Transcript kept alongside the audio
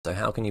So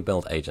how can you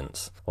build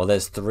agents? Well,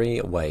 there's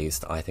three ways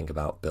that I think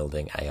about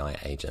building AI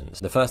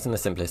agents. The first and the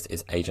simplest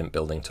is agent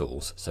building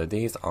tools. So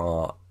these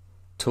are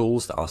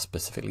tools that are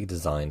specifically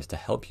designed to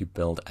help you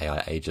build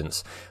AI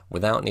agents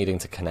without needing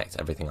to connect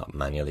everything up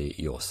manually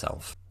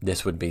yourself.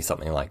 This would be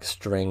something like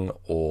String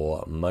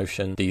or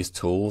Motion. These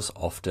tools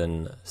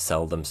often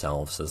sell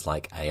themselves as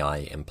like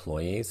AI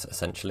employees,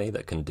 essentially,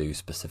 that can do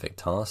specific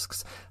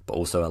tasks, but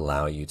also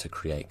allow you to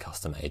create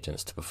custom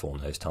agents to perform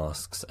those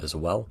tasks as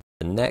well.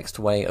 The next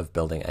way of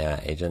building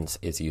AI agents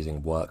is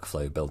using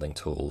workflow building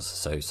tools.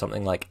 So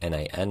something like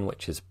NAN,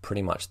 which is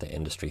pretty much the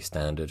industry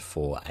standard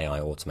for AI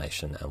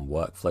automation and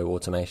workflow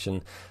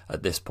automation.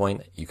 At this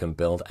point, you can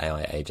build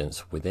AI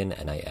agents within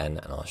NAN,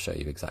 and I'll show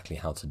you exactly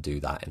how to do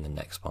that in the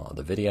next part of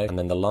the video. And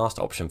then the last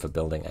option for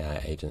building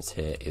AI agents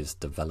here is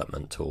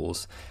development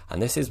tools.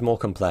 And this is more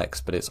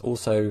complex, but it's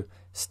also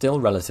still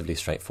relatively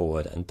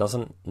straightforward and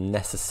doesn't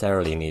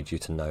necessarily need you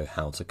to know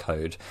how to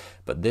code.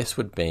 But this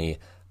would be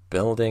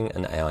building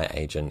an AI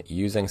agent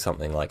using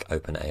something like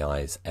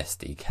OpenAI's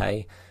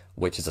SDK,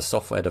 which is a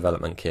software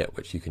development kit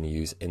which you can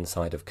use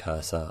inside of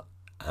Cursor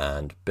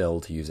and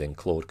build using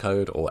Claude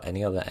Code or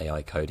any other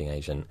AI coding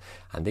agent.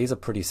 And these are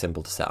pretty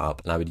simple to set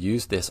up. And I would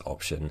use this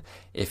option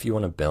if you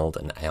want to build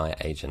an AI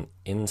agent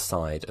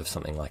inside of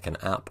something like an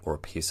app or a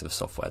piece of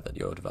software that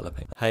you're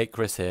developing. Hey,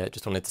 Chris here.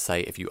 Just wanted to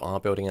say, if you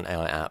are building an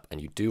AI app and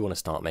you do want to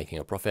start making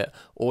a profit,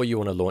 or you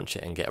want to launch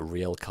it and get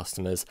real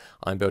customers,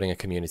 I'm building a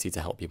community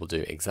to help people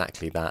do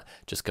exactly that.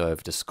 Just go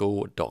over to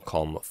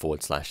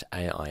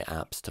school.com/AI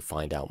apps to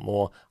find out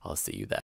more. I'll see you there.